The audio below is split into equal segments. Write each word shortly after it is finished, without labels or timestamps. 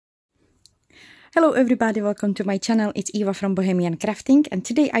Hello everybody, welcome to my channel. It's Eva from Bohemian Crafting, and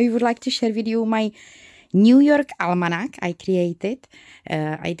today I would like to share with you my New York almanac I created.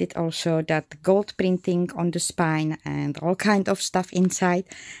 I did also that gold printing on the spine and all kind of stuff inside,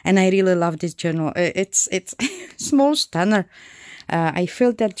 and I really love this journal. It's small stunner. I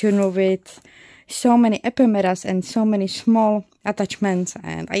filled that journal with so many ephemeras and so many small attachments,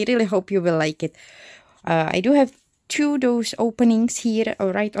 and I really hope you will like it. I do have those openings here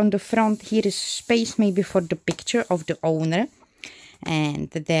right on the front. Here is space maybe for the picture of the owner, and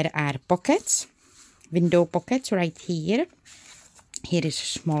there are pockets, window pockets right here. Here is a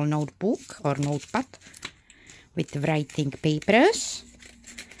small notebook or notepad with writing papers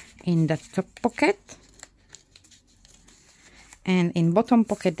in the top pocket, and in bottom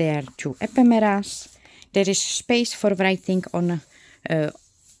pocket there are two ephemeras. There is space for writing on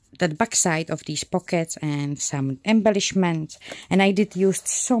that back side of these pockets and some embellishments. And I did use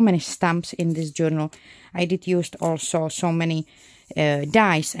so many stamps in this journal. I did use also so many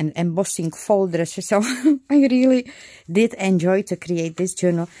dies and embossing folders, so I really did enjoy to create this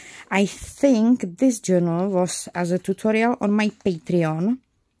journal. I think this journal was as a tutorial on my Patreon.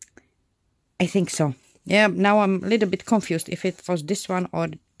 I think so. Yeah, now I'm a little bit confused if it was this one or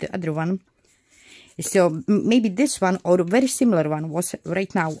the other one. So maybe this one or a very similar one was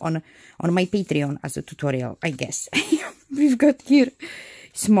right now on my Patreon as a tutorial, I guess. We've got here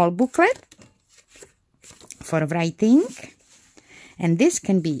small booklet for writing, and this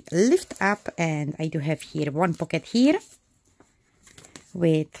can be lift up, and I do have here one pocket here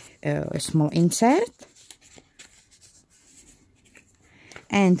with a small insert,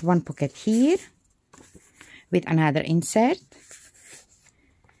 and one pocket here with another insert,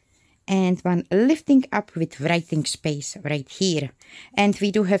 and one lifting up with writing space right here. And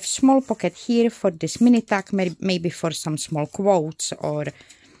we do have small pocket here for this mini tag, maybe for some small quotes or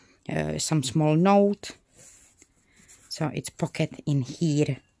some small note. So it's pocket in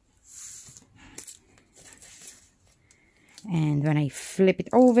here. And when I flip it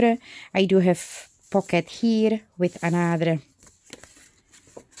over, I do have pocket here with another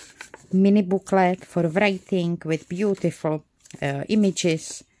mini booklet for writing with beautiful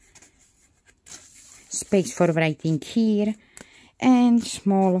images. Space for writing here, and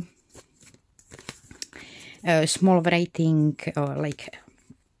small writing like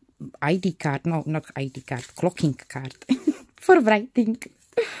ID card, no, not ID card, clocking card for writing.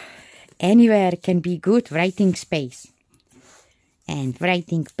 Anywhere can be good writing space. And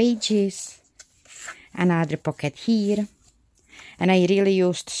writing pages, another pocket here. And I really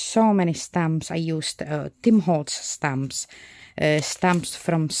used so many stamps. I used Tim Holtz stamps, stamps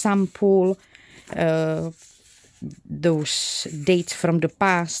from Sampool, those dates from the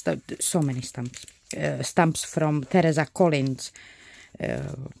past, so many stamps, stamps from Teresa Collins.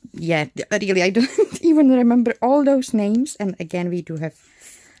 Yeah, really, I don't even remember all those names. And again, we do have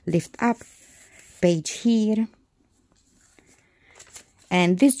lift up page here,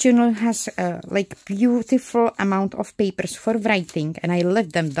 and this journal has like beautiful amount of papers for writing, and I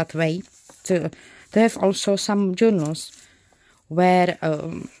left them that way to have also some journals where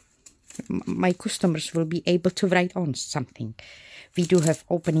my customers will be able to write on something. We do have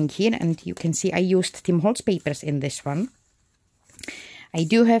opening here, and you can see I used Tim Holtz papers in this one. I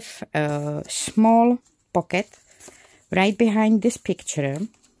do have a small pocket right behind this picture,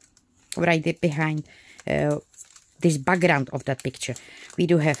 right behind this background of that picture. We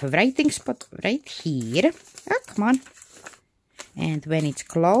do have a writing spot right here. Oh, come on. And when it's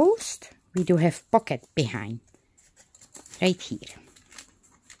closed, we do have pocket behind, right here.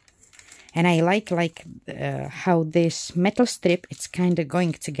 And I like how this metal strip, it's kind of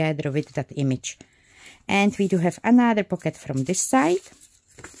going together with that image. And we do have another pocket from this side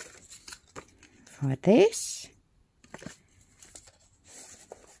for this.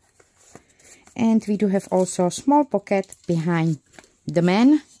 And we do have also a small pocket behind the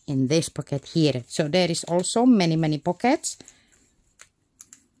man in this pocket here. So there is also many pockets.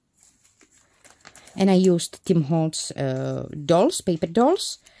 And I used Tim Holtz dolls, paper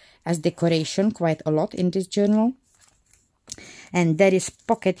dolls, as decoration quite a lot in this journal. And there is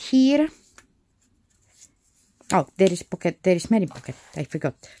pocket here. Oh, there is pocket, there is many pocket, I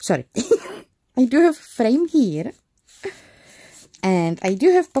forgot, sorry. I do have frame here, and I do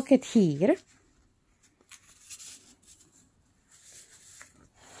have pocket here,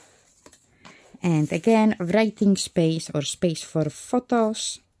 and again writing space or space for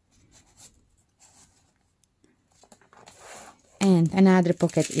photos. And another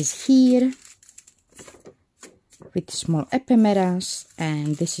pocket is here with small ephemeras,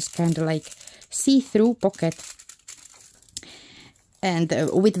 and this is kind of like see-through pocket. and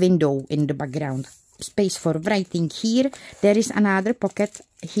with window in the background. Space for writing here. There is another pocket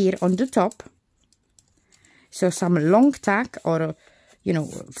here on the top. So some long tack or, you know,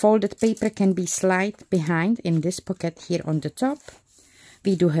 folded paper can be slid behind in this pocket here on the top.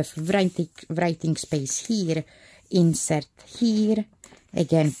 We do have writing space here, insert here,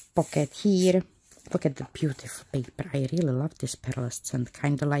 again pocket here. Look at the beautiful paper. I really love this pearlescent,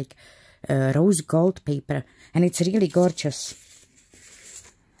 kind of like rose gold paper, and it's really gorgeous.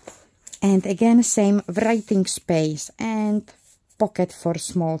 And again, same writing space and pocket for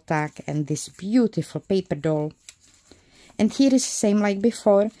small tack and this beautiful paper doll. And here is same like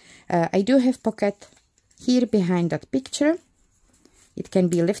before. I do have pocket here behind that picture. It can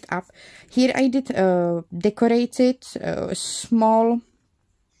be lift up. Here I did decorated small.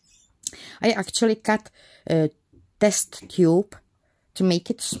 I actually cut a test tube to make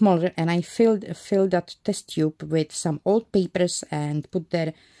it smaller, and I filled that test tube with some old papers and put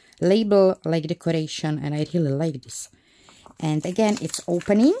their label like decoration, and I really like this. And again, it's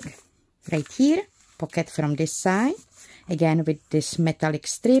opening right here, pocket from this side, again with this metallic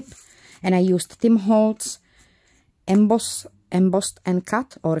strip, and I used Tim Holtz embossed and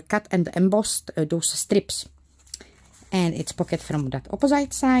cut, or cut and embossed those strips. And it's pocket from that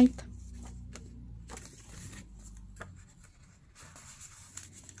opposite side.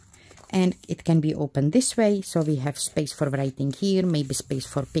 And it can be opened this way, so we have space for writing here, maybe space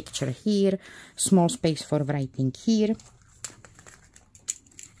for picture here, small space for writing here.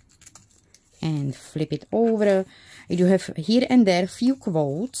 And flip it over. I do have here and there few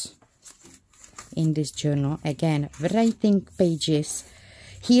quotes in this journal. Again, writing pages.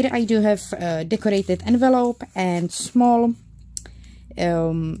 Here I do have decorated envelope and small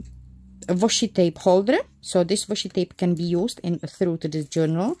washi tape holder. So this washi tape can be used through to this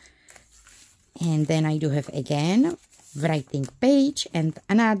journal. And then I do have again writing page and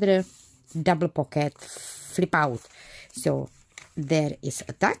another double pocket flip out. So there is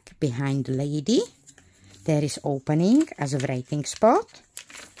a tuck behind the lady. There is opening as a writing spot.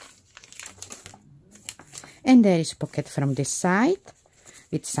 And there is pocket from this side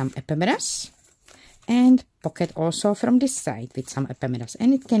with some ephemeras. And pocket also from this side with some ephemeras.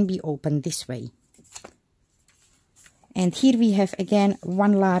 And it can be opened this way. And here we have again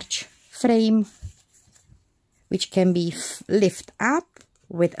one large frame which can be lift up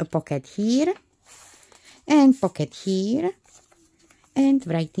with a pocket here and pocket here and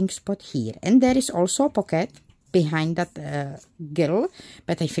writing spot here. And there is also a pocket behind that girl,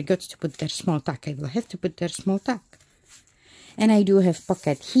 but I forgot to put their small tack. I will have to put their small tack. And I do have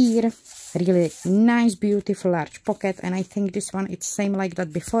pocket here, really nice beautiful large pocket, and I think this one it's same like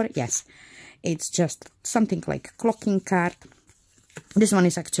that before. Yes, it's just something like a clocking card. This one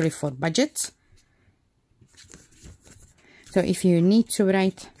is actually for budgets. So if you need to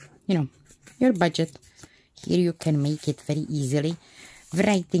write, you know, your budget, here you can make it very easily.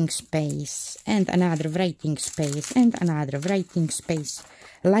 Writing space and another writing space and another writing space.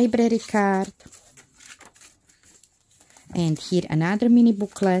 Library card. And here another mini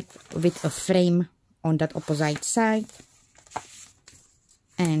booklet with a frame on that opposite side.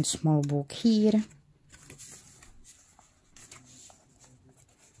 And small book here.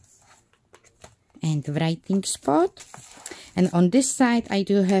 And writing spot. And on this side I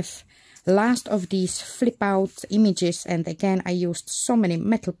do have last of these flip out images, and again I used so many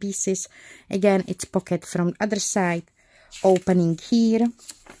metal pieces. Again it's pocket from other side, opening here,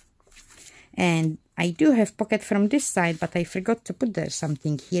 and I do have pocket from this side, but I forgot to put there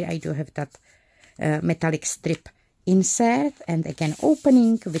something. Here I do have that metallic strip insert, and again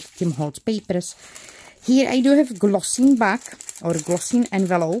opening with Tim Holtz papers. Here I do have glossing back or glossing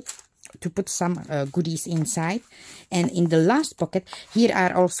envelope to put some goodies inside. And in the last pocket, here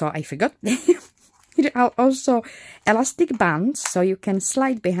are also, I forgot, here are also elastic bands, so you can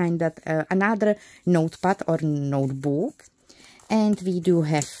slide behind that another notepad or notebook. And we do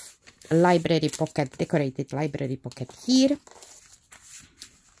have a library pocket, decorated library pocket here.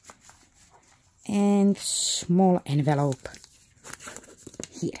 And small envelope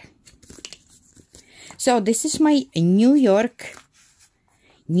here. So this is my New York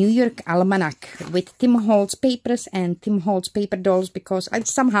Almanac with Tim Holtz papers and Tim Holtz paper dolls, because I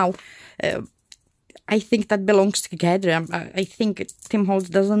somehow I think that belongs together. I think Tim Holtz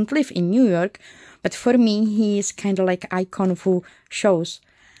doesn't live in New York, but for me he is kind of like icon who shows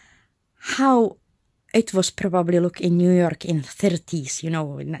how it was probably look in New York in 30s, you know,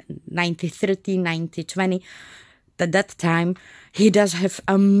 1930, 1920. At that time he does have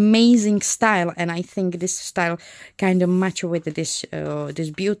amazing style, and I think this style kind of match with this this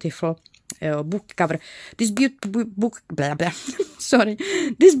beautiful book cover. This book, blah, blah. Sorry.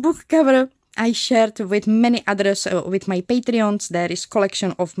 This book cover I shared with many others, with my Patreons. There is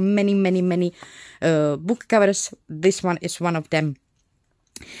collection of many book covers. This one is one of them.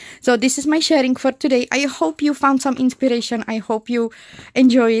 So this is my sharing for today. I hope you found some inspiration. I hope you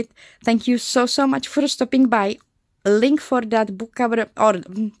enjoy it. Thank you so much for stopping by. A link for that book cover or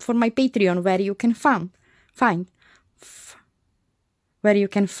for my Patreon where you can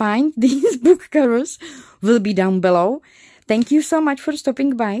find these book covers will be down below. Thank you so much for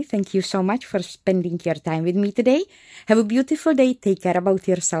stopping by. Thank you so much for spending your time with me today. Have a beautiful day. Take care about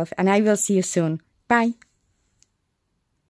yourself and I will see you soon. Bye.